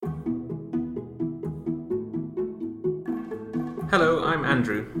Hello, I'm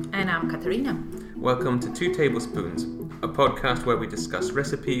Andrew. And I'm Katarina. Welcome to Two Tablespoons, a podcast where we discuss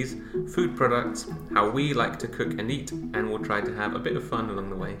recipes, food products, how we like to cook and eat, and we'll try to have a bit of fun along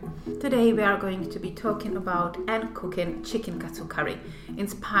the way. Today we are going to be talking about and cooking chicken katsu curry,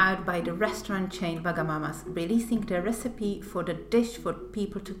 inspired by the restaurant chain Wagamama's releasing their recipe for the dish for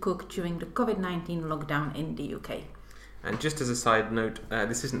people to cook during the COVID-19 lockdown in the UK. And just as a side note,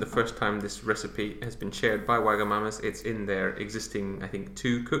 this isn't the first time this recipe has been shared by Wagamama's. It's in their existing,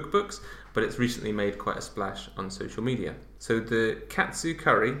 2 cookbooks, but it's recently made quite a splash on social media. So the katsu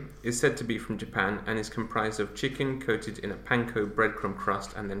curry is said to be from Japan and is comprised of chicken coated in a panko breadcrumb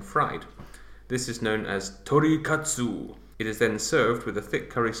crust and then fried. This is known as torikatsu. It is then served with a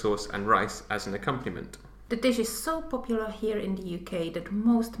thick curry sauce and rice as an accompaniment. The dish is so popular here in the UK that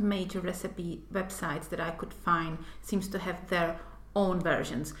most major recipe websites that I could find seems to have their own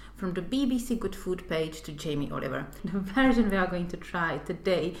versions, from the BBC Good Food page to Jamie Oliver. The version we are going to try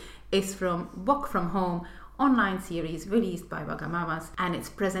today is from Wok From Home online series released by Wagamama's, and it's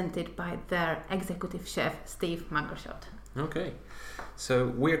presented by their executive chef Steve Mangershot. Okay, so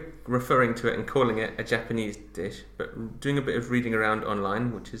we're referring to it and calling it a Japanese dish, but doing a bit of reading around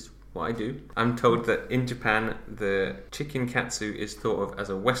online, which is what I do, I'm told that in Japan the chicken katsu is thought of as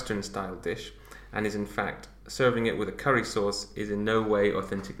a Western style dish and is in fact serving it with a curry sauce is in no way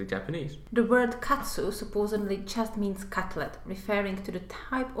authentically Japanese. The word katsu supposedly just means cutlet, referring to the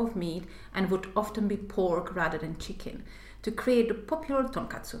type of meat, and would often be pork rather than chicken, to create the popular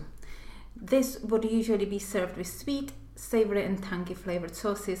tonkatsu. This would usually be served with sweet, savory and tangy flavored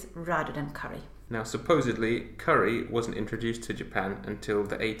sauces rather than curry. Now, supposedly, curry wasn't introduced to Japan until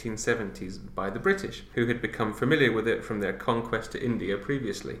the 1870s by the British, who had become familiar with it from their conquest to India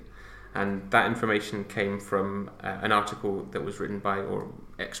previously. And that information came from an article that was written by, or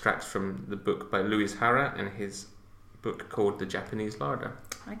extracts from the book by Louis Hara and his book called The Japanese Larder.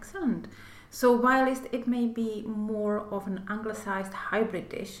 Excellent. So whilst it may be more of an anglicized hybrid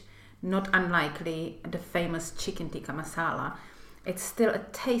dish, not unlikely the famous chicken tikka masala, it's still a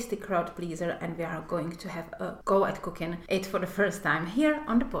tasty crowd pleaser, and we are going to have a go at cooking it for the first time here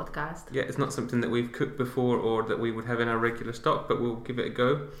on the podcast. Yeah, it's not something that we've cooked before or that we would have in our regular stock, but we'll give it a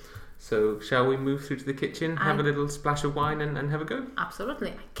go. So shall we move through to the kitchen, have a little splash of wine and have a go? Absolutely,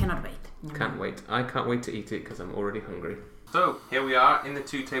 I cannot wait. Can't wait. I can't wait to eat it because I'm already hungry. So, here we are in the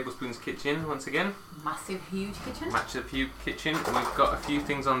Two Tablespoons kitchen once again. Massive, huge kitchen. We've got a few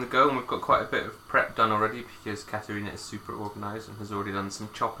things on the go and we've got quite a bit of prep done already because Katerina is super organised and has already done some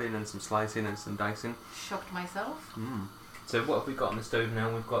chopping and some slicing and some dicing. Shocked myself. So what have we got on the stove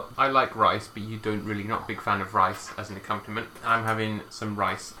now? I like rice, but you're not a big fan of rice as an accompaniment. I'm having some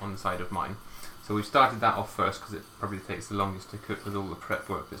rice on the side of mine. So we've started that off first because it probably takes the longest to cook with all the prep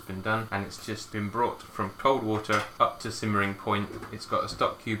work that's been done, and it's just been brought from cold water up to simmering point. It's got a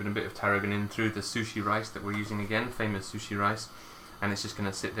stock cube and a bit of tarragon in through the sushi rice that we're using again, famous sushi rice, and it's just going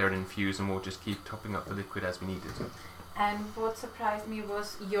to sit there and infuse, and we'll just keep topping up the liquid as we need it. And what surprised me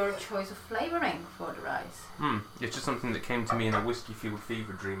was your choice of flavouring for the rice. It's just something that came to me in a whiskey-fueled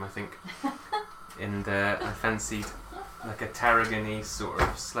fever dream, I think. And I fancied like a tarragon-y sort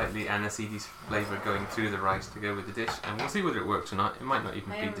of slightly aniseedy flavour going through the rice to go with the dish, and we'll see whether it works or not. It might not even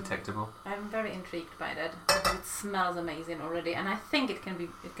be detectable. I'm very intrigued by that because it smells amazing already, and I think it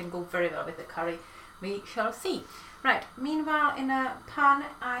can go very well with the curry. We shall see. Right, meanwhile in a pan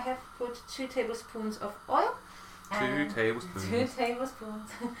I have put 2 tablespoons of oil. 2 tablespoons. 2 tablespoons.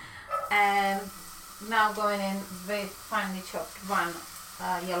 And now going in with finely chopped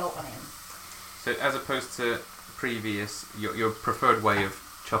 1 yellow onion. So as opposed to previous, your preferred way of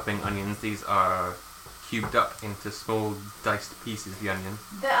chopping onions, these are cubed up into small diced pieces, the onion.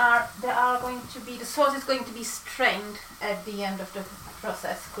 They are going to be, the sauce is going to be strained at the end of the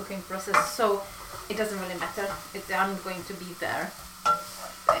cooking process, so it doesn't really matter. They aren't going to be there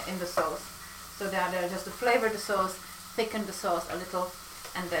in the sauce. So they are there just to flavour the sauce, thicken the sauce a little,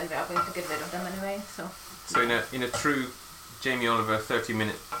 and then we are going to get rid of them anyway. So in a true Jamie Oliver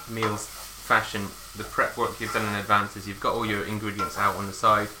 30-minute meals fashion, the prep work you've done in advance is you've got all your ingredients out on the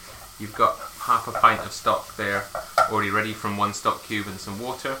side. You've got half a pint of stock there already ready from 1 stock cube and some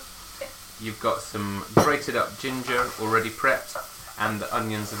water. You've got some grated up ginger already prepped, and the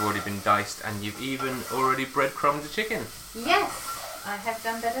onions have already been diced, and you've even already breadcrumbed the chicken. Yes, I have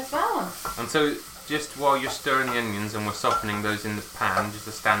done that as well. And so just while you're stirring the onions and we're softening those in the pan, just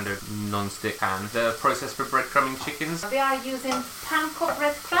a standard non-stick pan, the process for breadcrumbing chickens. We are using panko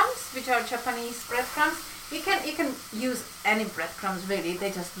breadcrumbs, which are Japanese breadcrumbs. You can use any breadcrumbs really. They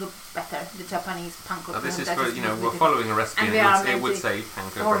just look better. The Japanese panko. This is for we're following a recipe, and it would say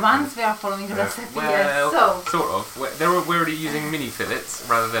panko. For once, we are following a recipe. Well, yes. So sort of. We're already using mini fillets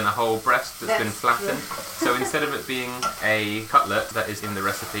rather than a whole breast that's been flattened. So instead of it being a cutlet that is in the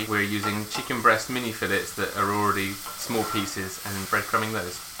recipe, we're using chicken breast mini fillets that are already small pieces and breadcrumbing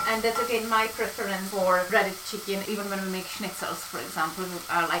those. And that's again my preference for breaded chicken. Even when we make schnitzels, for example,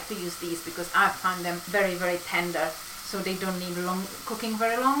 I like to use these because I find them very, very tender. So they don't need long cooking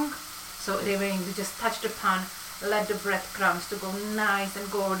very long. So they just touch the pan, let the breadcrumbs to go nice and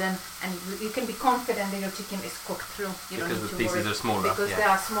golden, and you can be confident that your chicken is cooked through. You don't need to worry. Because the pieces are smaller. Because they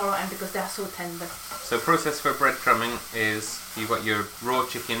are smaller and because they are so tender. So process for breadcrumbing is you've got your raw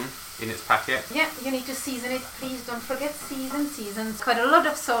chicken in its packet. Yeah, you need to season it. Please don't forget season. Quite a lot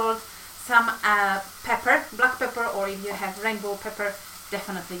of salt, some pepper, black pepper, or if you have rainbow pepper,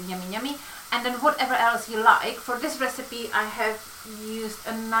 definitely yummy. And then whatever else you like. For this recipe, I have used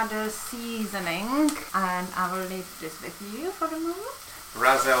another seasoning, and I will leave this with you for the moment.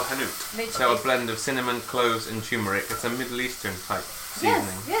 Ras El Hanout. So a blend of cinnamon, cloves, and turmeric. It's a Middle Eastern type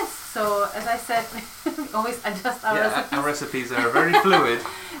seasoning. Yes. So as I said, we always adjust our recipes. Our recipes are very fluid.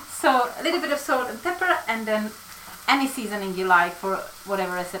 So a little bit of salt and pepper, and then any seasoning you like for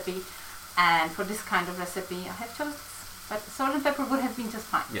whatever recipe. And for this kind of recipe, I have chosen this. But salt and pepper would have been just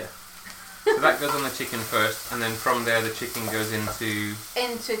fine. Yeah. So that goes on the chicken first, and then from there the chicken goes into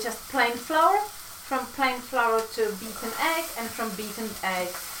just plain flour. From plain flour to beaten egg, and from beaten egg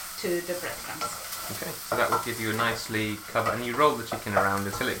to the breadcrumbs. Okay, so that will give you a nicely covered, and you roll the chicken around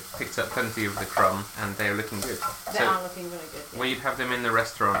until it picks up plenty of the crumb, and they are looking good. They are looking really good. Yeah. When you'd have them in the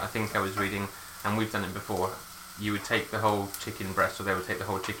restaurant, I think I was reading, and we've done it before, you would take the whole chicken breast, or they would take the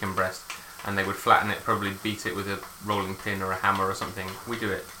whole chicken breast, and they would flatten it, probably beat it with a rolling pin or a hammer or something. We do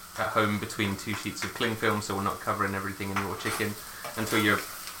it at home between 2 sheets of cling film, so we're not covering everything in raw chicken until your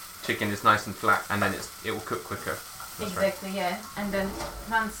chicken is nice and flat, and then it will cook quicker. That's exactly, right. Yeah. And then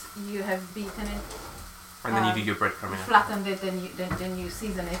once you have beaten it, and then you do your breadcrumbing. Flattened it, then you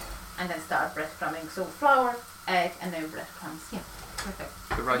season it, and then start breadcrumbing. So flour, egg, and then breadcrumbs. Yeah, perfect.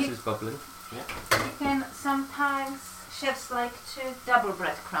 The rice is bubbling. Yeah. You can sometimes chefs like to double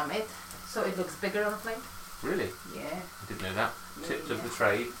breadcrumb it, so it looks bigger on the plate. Really? Yeah. I didn't know that. Tips of the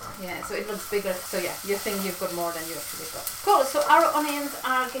trade. Yeah, so it looks bigger. So yeah, you think you've got more than you actually got. Cool, so our onions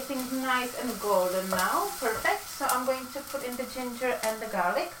are getting nice and golden now. Perfect. So I'm going to put in the ginger and the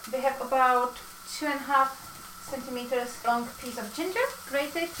garlic. We have about 2.5 centimeters long piece of ginger,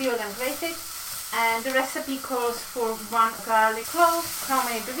 grated, peeled and grated. And the recipe calls for 1 garlic clove. How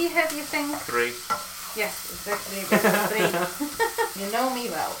many do we have, you think? 3. Yes, exactly. 3. You know me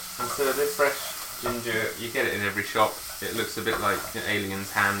well. And so this fresh ginger, you get it in every shop. It looks a bit like an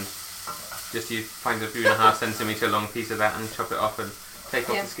alien's hand. Just you find a 2.5 centimetre long piece of that and chop it off and take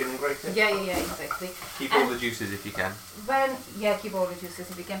off the skin and grate it. Yeah, exactly. Keep all the juices if you can. Keep all the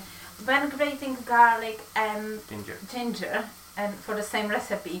juices if you can. When grating garlic and ginger, and for the same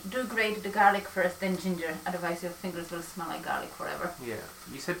recipe, do grate the garlic first, then ginger. Otherwise, your fingers will smell like garlic forever. Yeah,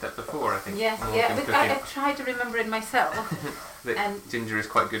 you said that before, I think. But I try to remember it myself. And ginger is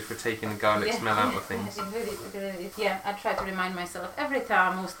quite good for taking the garlic smell out of things. It really is. Yeah, I try to remind myself every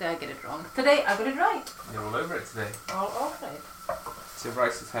time. Mostly I get it wrong. Today I got it right. You're all over it today. All over it. So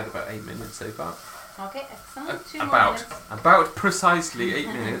rice has had about 8 minutes so far. Okay, excellent. 2 more minutes. About precisely 8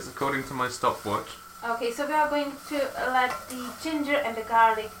 minutes according to my stopwatch. Okay, so we are going to let the ginger and the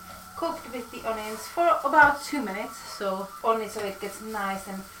garlic cook with the onions for about 2 minutes. So only so it gets nice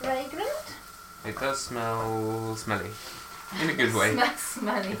and fragrant. It does smell smelly. In a good way. Smells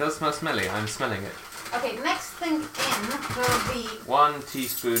smelly. It does smell smelly. I'm smelling it. Okay, next thing in will be 1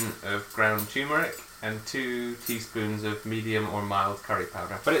 teaspoon of ground turmeric and 2 teaspoons of medium or mild curry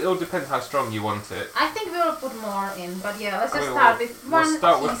powder. But it all depends how strong you want it. I think we'll put more in, but yeah, let's just start with 1 We'll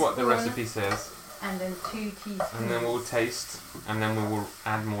start with what the recipe says. And then 2 teaspoons. And then we'll taste, and then we will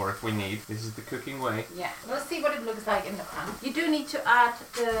add more if we need. This is the cooking way. Yeah, we'll see what it looks like in the pan. You do need to add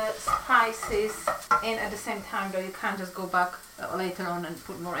the spices in at the same time, though. You can't just go back later on and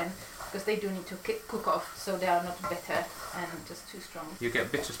put more in, because they do need to cook off, so they are not bitter and just too strong. You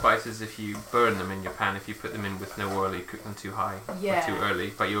get bitter spices if you burn them in your pan, if you put them in with no oil, you cook them too high or too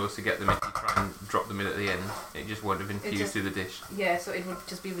early, but you also get them if you try and drop them in at the end. It just won't have infused through the dish. Yeah, so it would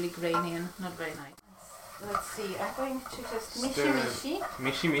just be really grainy and not very nice. Let's see, I'm going to just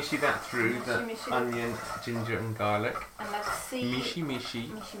mishi that through the onion, ginger and garlic. And let's see. Mishi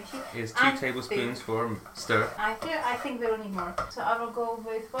is 2 tablespoons for stir. I think we'll need more. So I will go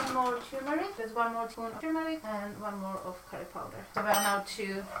with 1 more turmeric, there's 1 more spoon of turmeric and 1 more of curry powder. So we are now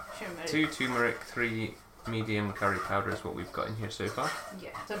 2 turmeric. 2 turmeric, 3 medium curry powder is what we've got in here so far. Yeah,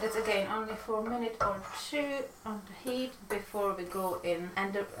 so that's again only for a minute or two on the heat before we go in.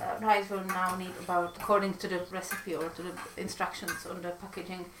 And the rice will now need about, according to the recipe or to the instructions on the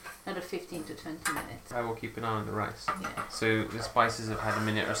packaging, another 15 to 20 minutes. I will keep an eye on the rice. Yeah. So the spices have had a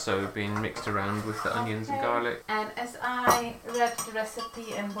minute or so being mixed around with the onions and garlic. And as I read the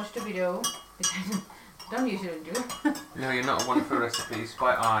recipe and watched the video, which I don't usually do. No, you're not one for recipes,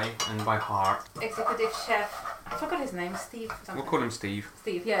 by eye and by heart. Executive chef, I forgot his name, Steve something. We'll call him Steve.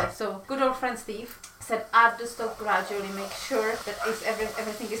 Steve, yeah. So good old friend Steve said add the stock gradually, make sure that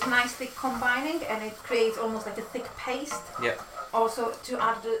everything is nicely combining and it creates almost like a thick paste. Yep. Also, to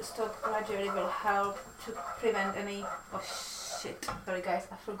add the stock gradually will help to prevent any... Oh shit, sorry guys,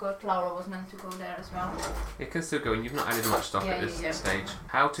 I forgot Laura was meant to go there as well. It can still go in. You've not added much stock at this stage.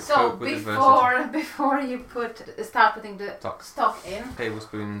 How to so cope with adversity. before you start putting the stock in, 2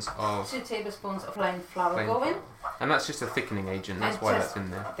 tablespoons of plain flour go in. And that's just a thickening agent, that's why that's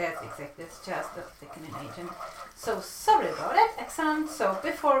in there. That's exactly, it's just a thickening agent. So sorry about that, excellent. So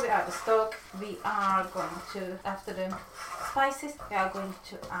before we add the stock, we are going to, after the spices, we are going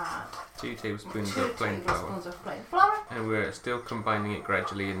to add 2 tablespoons 2 of plain flour. tablespoons of plain flour. And we're still combining it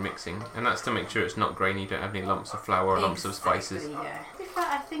gradually and mixing. And that's to make sure it's not grainy, you don't have any lumps of flour or lumps of spices. Yeah.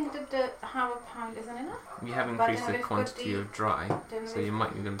 I think that the half a pound isn't enough. You have increased the quantity of dry, so you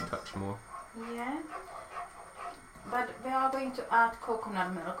might need a touch more. Yeah. But we are going to add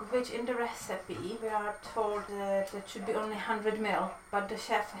coconut milk, which in the recipe we are told that it should be only 100 ml. But the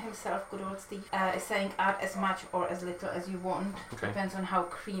chef himself, good old Steve, is saying add as much or as little as you want. Okay. Depends on how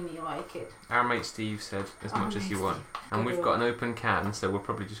creamy you like it. Our mate Steve said as much as you want. And we've got an open can, so we're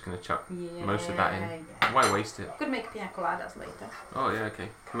probably just going to chuck most of that in. Yeah. Why waste it? Could make pina coladas later. Oh yeah, okay.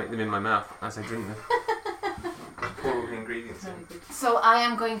 Can make them in my mouth as I drink them. Pour all the ingredients in. So I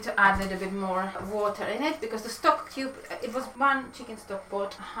am going to add a little bit more water in it because the stock cube, it was 1 chicken stock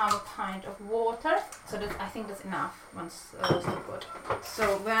pot, half a pint of water. So that, I think that's enough once stock pot.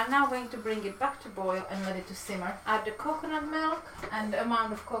 So we are now going to bring it back to boil and let it to simmer. Add the coconut milk, and the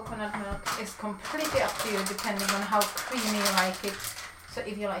amount of coconut milk is completely up to you depending on how creamy you like it. So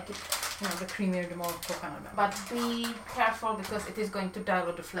if you like it, you know, the creamier the more coconut milk. But be careful because it is going to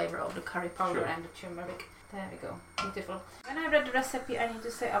dilute the flavor of the curry powder and the turmeric. There we go, beautiful. When I read the recipe, I need to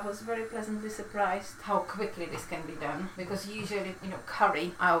say I was very pleasantly surprised how quickly this can be done. Because usually, you know,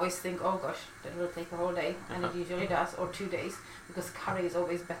 curry, I always think, oh gosh, that will take a whole day, and it usually does, or 2 days. Because curry is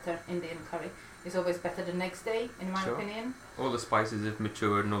always better, Indian curry is always better the next day, in my opinion. All the spices have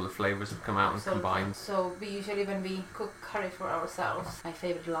matured and all the flavours have come out and combined. So we usually, when we cook curry for ourselves, my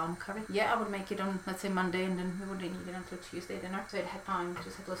favourite lamb curry, I would make it on, let's say, Monday, and then we wouldn't eat it until Tuesday dinner. So it had time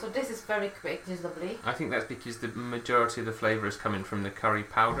to settle. So this is very quick, this is lovely. I think that's because the majority of the flavour is coming from the curry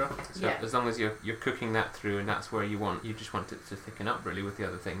powder. So as long as you're cooking that through and that's where you just want it to thicken up really with the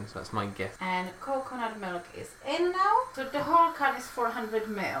other things. That's my guess. And coconut milk is in now. So the whole can is 400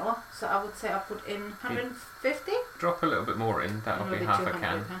 ml. So I would say I put in 150. Drop a little bit more in, that'll be half a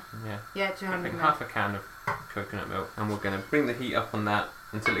can. Huh? Yeah, 200 ml. Half a can of coconut milk, and we're going to bring the heat up on that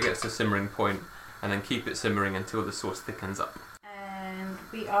until it gets to simmering point, and then keep it simmering until the sauce thickens up. And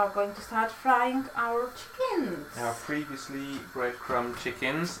we are going to start frying our chickens. Our previously breadcrumb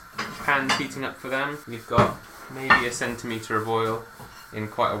chickens, pan's heating up for them. We've got maybe 1 centimetre of oil in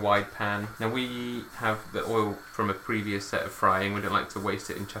quite a wide pan. Now we have the oil from a previous set of frying. We don't like to waste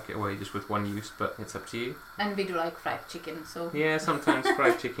it and chuck it away just with one use, but it's up to you. And we do like fried chicken, so... Yeah, sometimes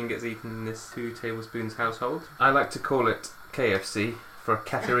fried chicken gets eaten in this 2 tablespoons household. I like to call it KFC for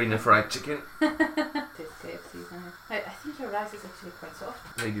Katerina fried chicken. It is KFC, isn't it? I think your rice is actually quite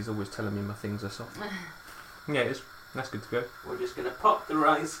soft. Lady's always telling me my things are soft. Yeah, it is. That's good to go. We're just going to pop the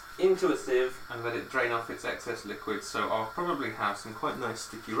rice into a sieve and let it drain off its excess liquid, so I'll probably have some quite nice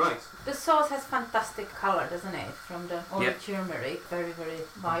sticky rice. The sauce has fantastic colour, doesn't it? From the turmeric, very, very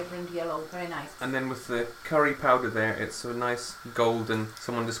vibrant yellow, very nice. And then with the curry powder there, it's a nice golden,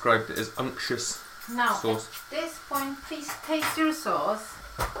 someone described it as unctuous sauce. At this point, please taste your sauce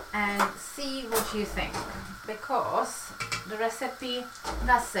and see what you think, because the recipe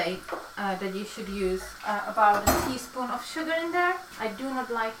does say that you should use about a teaspoon of sugar in there. I do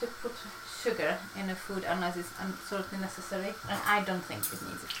not like to put sugar in a food unless it's absolutely necessary, and I don't think it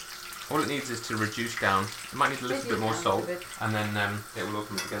needs it. All it needs is to reduce down. It might need a little bit more salt, and then it will all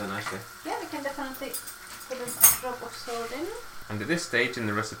come together nicely. Yeah, we can definitely put a drop of salt in. And at this stage in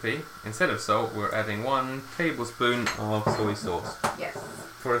the recipe, instead of salt, we're adding 1 tablespoon of soy sauce. Yes.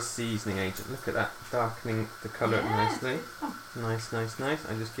 For a seasoning agent. Look at that, darkening the colour nicely. Nice, nice, nice.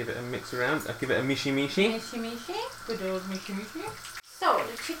 I just give it a mix around. I give it a mishi mishi. Mishi mishi. Good old mishi mishi. So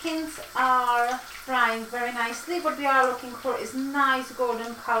the chickens are frying very nicely. What we are looking for is nice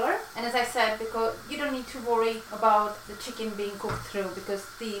golden color. And as I said, because you don't need to worry about the chicken being cooked through, because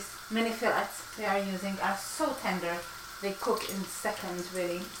these mini fillets we are using are so tender. They cook in seconds,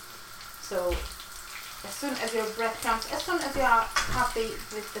 really. So as soon as your breadcrumbs, as soon as you are happy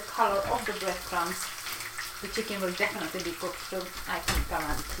with the color of the breadcrumbs, the chicken will definitely be cooked through. I can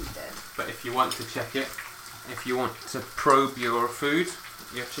guarantee that. But if you want to check it, if you want to probe your food,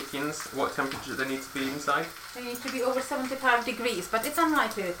 your chickens, what temperature they need to be inside? They need to be over 75 degrees, but it's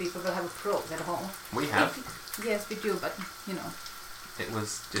unlikely that people will have a probe at home. We have. Yes, we do, but you know. It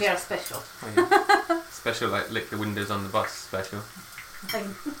was just... They are special. Oh, yeah. Special, like lick the windows on the bus special.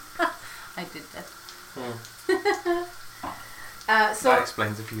 I did that. So that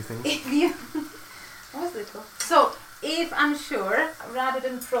explains a few things. If you... What was it for? So, if I'm sure, rather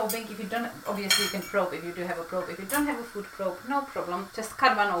than probing, if you don't, obviously you can probe if you do have a probe. If you don't have a food probe, no problem. Just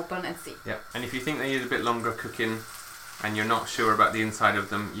cut one open and see. Yeah, and if you think they need a bit longer cooking and you're not sure about the inside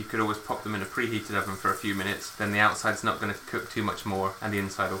of them, you could always pop them in a preheated oven for a few minutes. Then the outside's not going to cook too much more and the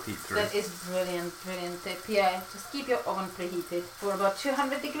inside will heat through. That is brilliant tip. Yeah, just keep your oven preheated for about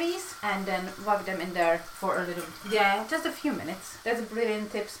 200 degrees and then whack them in there for a little, just a few minutes. That's a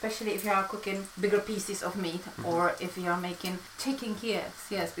brilliant tip, especially if you are cooking bigger pieces of meat or if you are making chicken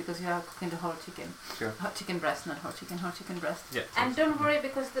Kievs. Yes, because you are cooking the whole chicken. Sure. Hot chicken breast, not whole chicken breast. Yeah. And don't worry,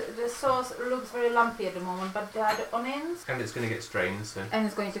 because the sauce looks very lumpy at the moment, but there are the onions. And it's going to get strained, so... And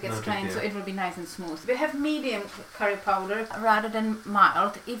it's going to get No big strained, deal. so it will be nice and smooth. We have medium curry powder rather than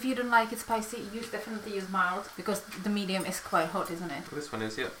mild. If you don't like it spicy, definitely use mild, because the medium is quite hot, isn't it? This one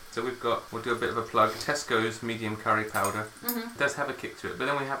is, yeah. So we'll do a bit of a plug. Tesco's medium curry powder. It does have a kick to it, but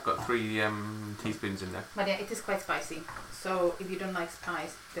then we have got 3 teaspoons in there. But yeah, it is quite spicy. So if you don't like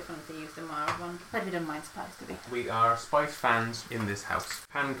spice, definitely use the mild one. But we don't mind spice, do we? We are spice fans in this house.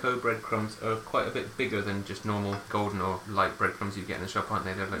 Panko breadcrumbs are quite a bit bigger than just normal golden or light breadcrumbs you get in the shop, aren't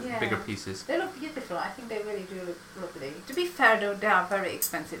they? They're like bigger pieces. They look beautiful. I think they really do look lovely. To be fair though, they are very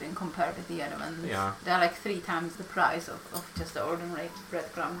expensive in compared with the other ones. They are. They're like 3 times the price of just the ordinary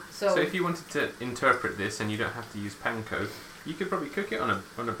breadcrumb. So if you wanted to interpret this and you don't have to use panko, you could probably cook it on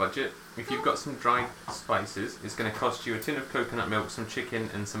a budget. If you've got some dried spices, it's going to cost you a tin of coconut milk, some chicken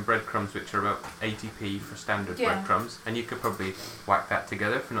and some breadcrumbs, which are about 80p for standard breadcrumbs, and you could probably whack that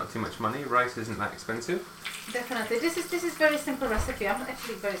together for not too much money. Rice isn't that expensive. Definitely. This is very simple recipe. I'm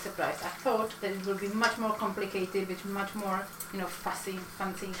actually very surprised. I thought that it would be much more complicated with much more, fancy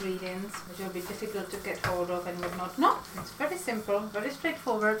ingredients, which will be difficult to get hold of and whatnot. No, it's very simple, very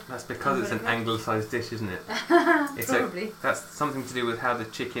straightforward. That's because it's an anglicised dish, isn't it? Probably. That's something to do with how the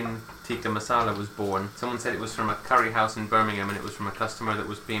chicken tikka masala was born. Someone said it was from a curry house in Birmingham, and it was from a customer that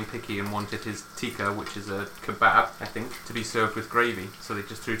was being picky and wanted his tikka, which is a kebab, I think, to be served with gravy. So they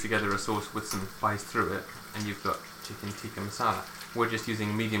just threw together a sauce with some spice through it, and you've got chicken tikka masala. We're just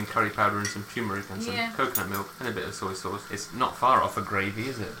using medium curry powder and some turmeric and some coconut milk and a bit of soy sauce. It's not far off a gravy,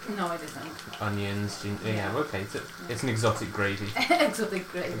 is it? No, it isn't. Onions, okay. It's an exotic gravy. Exotic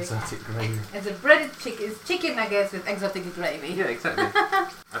gravy. Exotic gravy. It's a breaded chicken. It's chicken nuggets with exotic gravy. Yeah, exactly.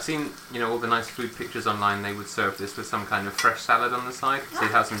 I've seen, all the nice food pictures online. They would serve this with some kind of fresh salad on the side. So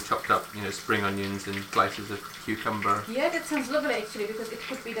you'd have some chopped up, spring onions and slices of cucumber. Yeah, that sounds lovely actually, because it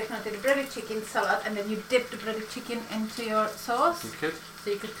could be definitely the breaded chicken salad, and then you dip the breaded chicken into your sauce. You could.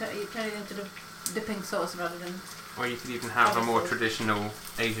 So you could turn it into the dipping sauce rather than... Or you could even have a more traditional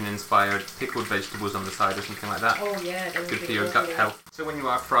Asian-inspired pickled vegetables on the side or something like that. Oh yeah, that would good be for your gut health. So when you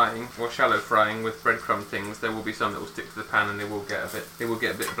are frying or shallow frying with breadcrumb things, there will be some that will stick to the pan and they will get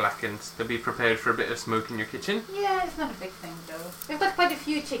a bit blackened. So be prepared for a bit of smoke in your kitchen. Yeah, it's not a big thing though. We've got quite a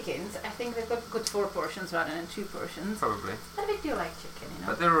few chickens. I think we've got good 4 portions rather than 2 portions. Probably. But we do like chicken,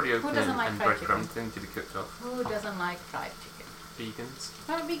 But they're already open like and fried breadcrumbs. chicken? They need to be cooked off. Who doesn't like fried chicken? Vegans.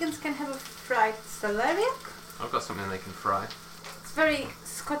 Well, vegans can have a fried celeriac. I've got something they can fry. It's very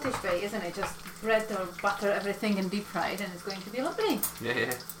Scottish way, isn't it? Just bread or butter everything and deep fry it, and it's going to be lovely.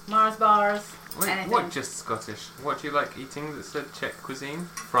 Yeah. Mars bars. Wait, anything. what just Scottish? What do you like eating that said Czech cuisine?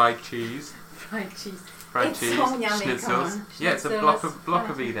 Fried cheese. Fried cheese. Fried It's cheese, so yummy, schnitzels. come on. Yeah, it's a Schnitzels, block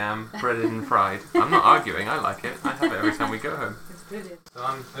of Edam, breaded and fried. I'm not arguing, I like it. I have it every time we go home. It's brilliant. So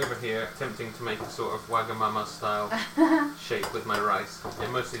I'm over here attempting to make a sort of Wagamama style shape with my rice. It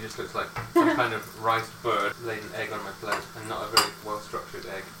mostly just looks like some kind of rice bird laid an egg on my plate, and not a very well structured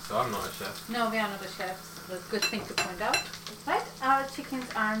egg. So I'm not a chef. No, we are not the chefs. That's a good thing to point out. Right, our chickens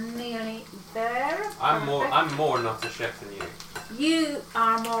are nearly there. I'm more not a chef than you. You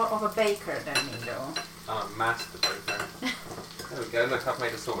are more of a baker than me, though. I'm a master baker. There we go. Look, I've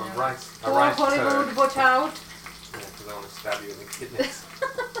made a sort of rice. A Oh, rice Hollywood, turd. watch out. Yeah, because I want to stab you in the kidneys.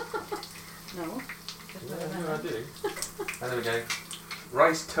 No. No, I do. And there we go.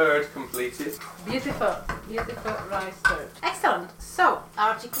 Rice turd completed. Beautiful rice turd. Excellent. So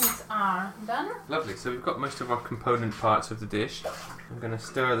our chickens are done. Lovely. So we've got most of our component parts of the dish. I'm going to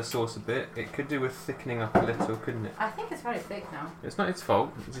stir the sauce a bit. It could do with thickening up a little, couldn't it? I think it's very thick now. It's not its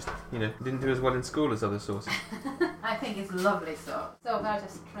fault. It just, it didn't do as well in school as other sauces. I think it's lovely sauce. So we're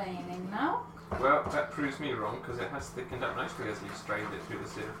just straining now. Well, that proves me wrong because it has thickened up nicely as you've strained it through the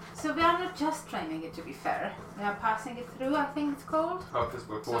sieve. So we are not just straining it, to be fair. We are passing it through, I think it's called. Oh, because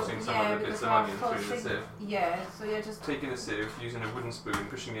we're forcing some of the bits of onion through the sieve. Yeah, so you're just taking a sieve, using a wooden spoon,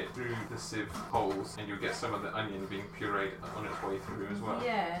 pushing it through the sieve holes, and you'll get some of the onion being pureed on its way through as well.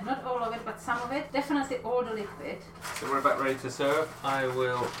 Yeah, not all of it, but some of it. Definitely all the liquid. So we're about ready to serve. I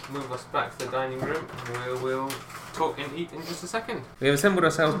will move us back to the dining room, and we will talk and eat in just a second. We have assembled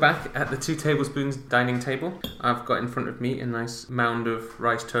ourselves back at the 2 tablespoons dining table. I've got in front of me a nice mound of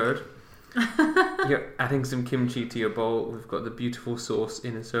rice turd. You're adding some kimchi to your bowl. We've got the beautiful sauce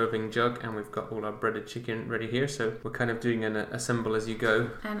in a serving jug, and we've got all our breaded chicken ready here. So we're kind of doing an assemble as you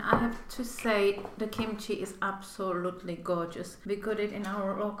go. And I have to say, the kimchi is absolutely gorgeous. We got it in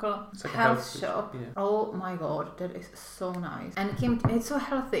our local health shop. Yeah. Oh my god, that is so nice. And kimchi, it's so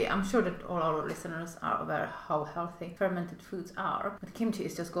healthy. I'm sure that all our listeners are aware how healthy fermented foods are. But kimchi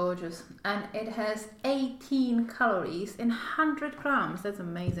is just gorgeous. And it has 18 calories in 100 grams. That's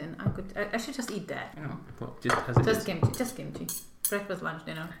amazing. I should just eat that, Well, just as it is. Just kimchi. Breakfast, lunch,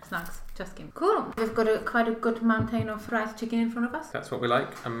 dinner, snacks, just kimchi. Cool. We've got quite a good mountain of fried chicken in front of us. That's what we like,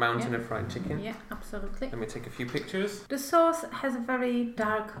 a mountain of fried chicken. Yeah, absolutely. Let me take a few pictures. The sauce has a very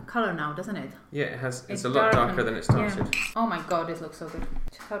dark colour now, doesn't it? Yeah, it has. It's a lot darker than it started. Yeah. Oh my god, this looks so good.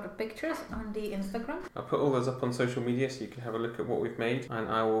 Check out the pictures on the Instagram. I'll put all those up on social media so you can have a look at what we've made, and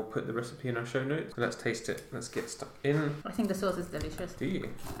I will put the recipe in our show notes. So let's taste it. Let's get stuck in. I think the sauce is delicious. Do you?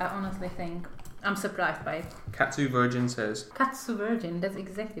 I honestly think I'm surprised by it. Katsu Virgin says. Katsu Virgin, that's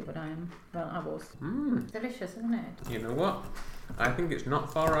exactly what I am. Well, I was. Delicious, isn't it? You know what? I think it's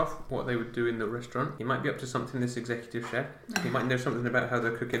not far off what they would do in the restaurant. He might be up to something, this executive chef. He might know something about how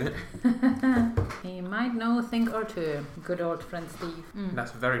they're cooking it. He might know a thing or two. Good old friend Steve.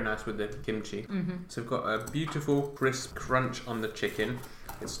 That's very nice with the kimchi. So we've got a beautiful crisp crunch on the chicken.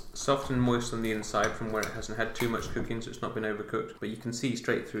 It's soft and moist on the inside from where it hasn't had too much cooking, so it's not been overcooked. But you can see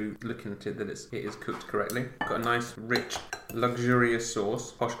straight through looking at it that it is cooked correctly. Got a nice, rich, luxurious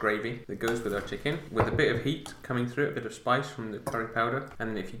sauce, posh gravy that goes with our chicken, with a bit of heat coming through it, a bit of spice from the curry powder.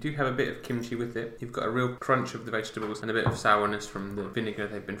 And if you do have a bit of kimchi with it, you've got a real crunch of the vegetables and a bit of sourness from the vinegar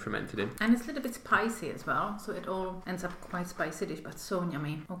they've been fermented in. And it's a little bit spicy as well, so it all ends up quite spicy dish, but so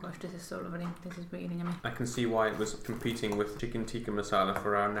yummy. Oh gosh, this is so lovely. This is really yummy. I can see why it was competing with chicken tikka masala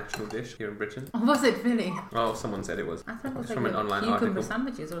for our national dish here in Britain. Oh, was it really? Well, someone said it was. I thought it was from like an online cucumber article.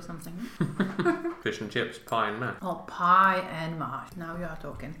 Sandwiches or something. Fish and chips, pie and mash. Oh, pie and mash. Now you are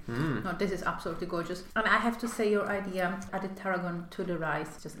talking. No, this is absolutely gorgeous. And I have to say, your idea added tarragon to the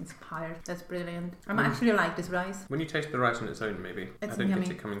rice just inspired. That's brilliant. I actually like this rice. When you taste the rice on its own, maybe. It's I don't yummy.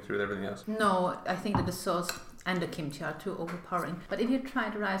 get it coming through with everything else. No, I think that the sauce and the kimchi are too overpowering. But if you try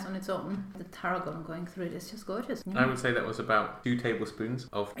the rice on its own, the tarragon going through it is just gorgeous. I would say that was about 2 tablespoons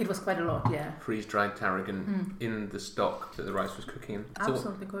of It was quite a lot, yeah. freeze-dried tarragon in the stock that the rice was cooking in. So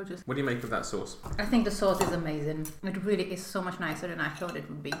Absolutely gorgeous. what do you make of that sauce? I think the sauce is amazing. It really is so much nicer than I thought it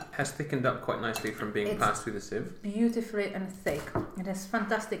would be. Has thickened up quite nicely from being It's passed through the sieve. Beautifully and thick. It has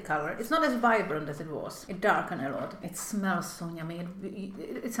fantastic color. It's not as vibrant as it was. It darkened a lot. It smells so yummy.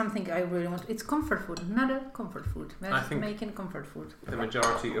 It's something I really want. It's comfort food. Another comfort food. We're just making comfort food. The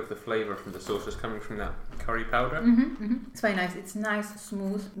majority of the flavour from the sauce is coming from that curry powder. It's very nice. It's nice,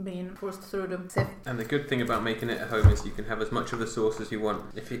 smooth, being forced through the sieve. And the good thing about making it at home is you can have as much of the sauce as you want.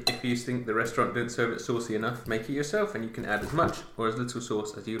 If you think the restaurant don't serve it saucy enough, make it yourself and you can add as much or as little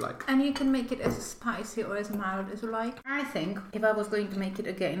sauce as you like. And you can make it as spicy or as mild as you like. I think if I was going to make it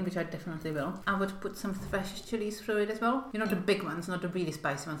again, which I definitely will, I would put some fresh chilies through it as well. You know, the big ones, not the really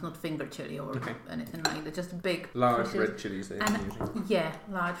spicy ones, not finger chili or anything like that. Just big Large red chilies they and usually. yeah,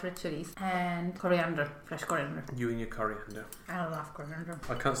 large red chilies and coriander, fresh coriander. You and your coriander. I love coriander.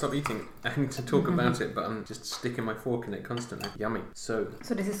 I can't stop eating. I need to talk about it, but I'm just sticking my fork in it constantly. Yummy. So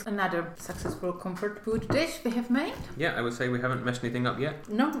this is another successful comfort food dish we have made. yeah, I would say we haven't messed anything up yet.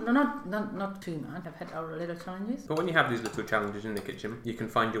 No, not too much. I've had our little challenges. But when you have these little challenges in the kitchen, you can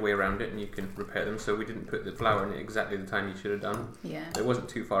find your way around it and you can repair them. So we didn't put the flour in it exactly the time you should have done. Yeah. It wasn't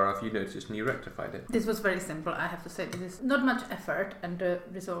too far off. You noticed and you rectified it. This was very simple. I have to say this is not much effort and the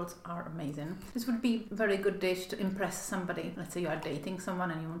results are amazing. This would be a very good dish to impress somebody. Let's say you are dating someone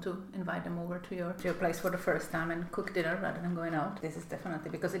and you want to invite them over to your place for the first time and cook dinner rather than going out. This is definitely,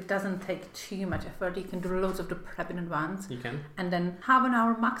 because it doesn't take too much effort. You can do loads of the prep in advance. You can. And then half an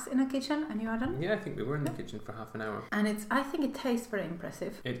hour max in a kitchen and you are done. Yeah, I think we were in the kitchen for half an hour. And I think it tastes very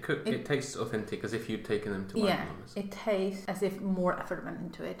impressive. It tastes authentic, as if you'd taken them to Wagamama's. It tastes as if more effort went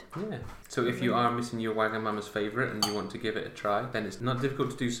into it. Yeah. So if you are missing your Wagamama's favourite and you want to give it a try, then it's not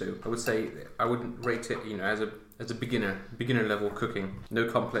difficult to do so. I would say I wouldn't rate it, as a beginner level cooking. No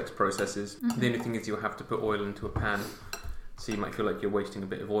complex processes. The only thing is you'll have to put oil into a pan. So you might feel like you're wasting a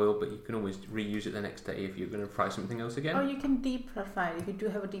bit of oil, but you can always reuse it the next day if you're going to fry something else again. Or you can deep fry it if you do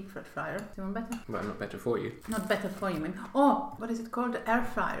have a deep fry fryer. Is it better? Well, not better for you. Not better for you, I mean. Oh, what is it called? The air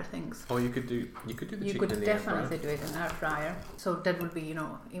fryer things. Or you could do the chicken in the air fryer. You could definitely do it in air fryer. So that would be,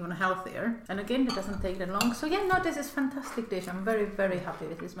 even healthier. And again, it doesn't take that long. So yeah, no, this is fantastic dish. I'm very, very happy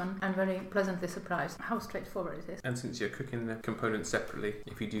with this one. I'm very pleasantly surprised how straightforward it is. And since you're cooking the components separately,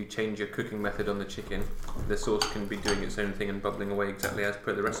 if you do change your cooking method on the chicken, the sauce can be doing its own thing and bubbling away exactly as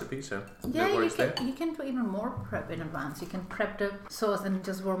per the recipe, so no worries there. You can do even more prep in advance. You can prep the sauce and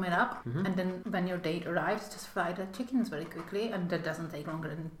just warm it up, and then when your date arrives, just fry the chickens very quickly, and that doesn't take longer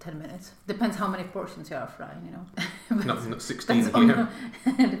than 10 minutes. Depends how many portions you are frying, Not 16 here.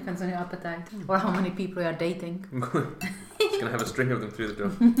 Depends on your appetite, or how many people you are dating. Just going to have a string of them through the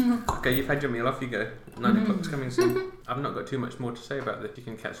door. Okay, you've had your meal, off you go. 9 o'clock's coming soon. I've not got too much more to say about the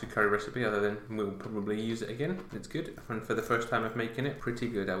chicken katsu curry recipe other than we'll probably use it again. It's good, and for the first time of making it, pretty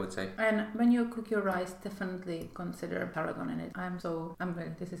good, I would say. And when you cook your rice, definitely consider tarragon in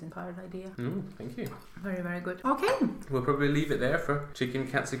it. This is inspired idea. Thank you. Very, very good. Okay. We'll probably leave it there for chicken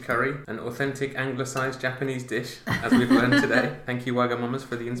katsu curry, an authentic anglicised Japanese dish, as we've learned today. Thank you, Wagamamas,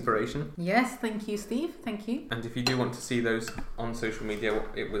 for the inspiration. Yes, thank you, Steve. Thank you. And if you do want to see those on social media,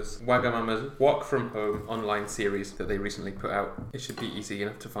 it was Wagamama's Walk From Home online series that they recently put out. It should be easy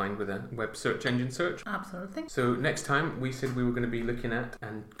enough to find with a web search engine search. Absolutely. So next time we said we were going to be looking at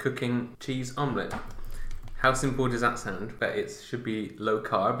and cooking cheese omelette. How simple does that sound? But it should be low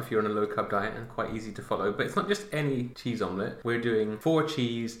carb if you're on a low carb diet and quite easy to follow. But it's not just any cheese omelette. We're doing 4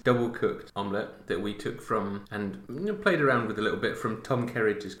 cheese double cooked omelette that we took from and played around with a little bit from Tom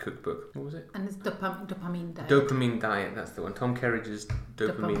Kerridge's cookbook. What was it? And it's Dopamine Diet. Dopamine Diet, that's the one. Tom Kerridge's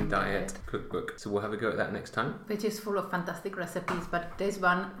Dopamine Diet cookbook. So we'll have a go at that next time. Which is full of fantastic recipes, but this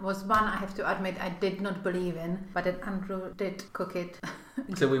one was one I have to admit I did not believe in, but then Andrew did cook it.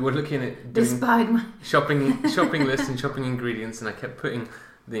 So we were looking at despite my shopping lists and shopping ingredients, and I kept putting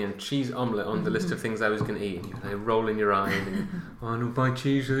the cheese omelette on the list of things I was going to eat. And you rolling your eyes and I don't buy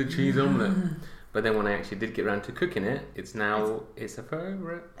cheese for the cheese omelette. But then when I actually did get around to cooking it, it's a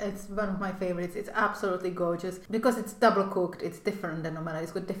favourite. It's one of my favourites. It's absolutely gorgeous. Because it's double cooked, it's different than normal.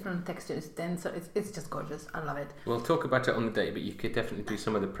 It's got different textures, denser. It's just gorgeous. I love it. We'll talk about it on the day, but you could definitely do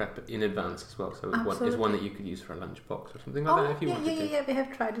some of the prep in advance as well. So it's one that you could use for a lunchbox or something like that if you wanted to. Yeah, we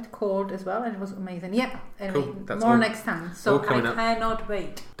have tried it cold as well and it was amazing. Yeah, anyway, cool. That's more next time. So I cannot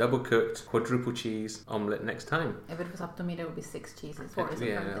wait. Double cooked, quadruple cheese omelette next time. If it was up to me, there would be 6 cheeses. 4 is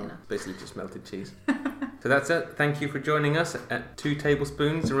basically just melted cheese. So that's it. Thank you for joining us at 2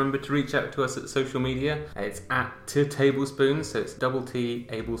 Tablespoons. Remember to reach out to us at social media. It's at 2 Tablespoons, so it's double T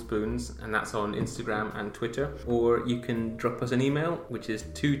Ablespoons, and that's on Instagram and Twitter. Or you can drop us an email, which is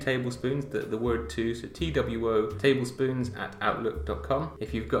 2 Tablespoons, the word 2, so TWO tablespoons @outlook.com.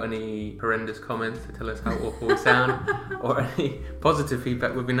 If you've got any horrendous comments to tell us how awful we sound, or any positive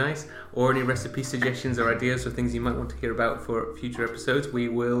feedback would be nice, or any recipe suggestions or ideas or things you might want to hear about for future episodes, we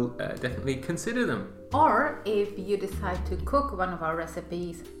will definitely consider them. Or if you decide to cook one of our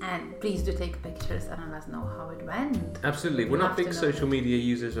recipes, and please do take pictures and let us know how it went. Absolutely. We're not big social media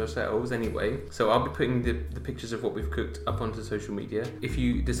users ourselves anyway, so I'll be putting the pictures of what we've cooked up onto social media. If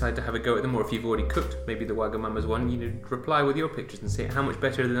you decide to have a go at them, or if you've already cooked maybe the Wagamama's one, reply with your pictures and say how much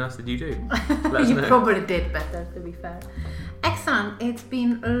better than us did you do. Let us know. Probably did better, to be fair. Excellent. It's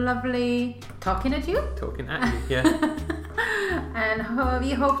been lovely talking at you. Talking at you, yeah. And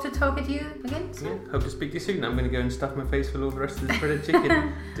we hope to talk at you again soon. Yeah, hope to speak to you soon. I'm going to go and stuff my face full of all the rest of this breaded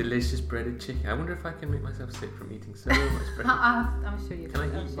chicken. Delicious breaded chicken. I wonder if I can make myself sick from eating so much bread. I'm sure you can.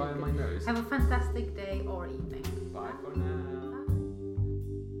 Can I eat by my nose? Have a fantastic day or evening. Bye for now.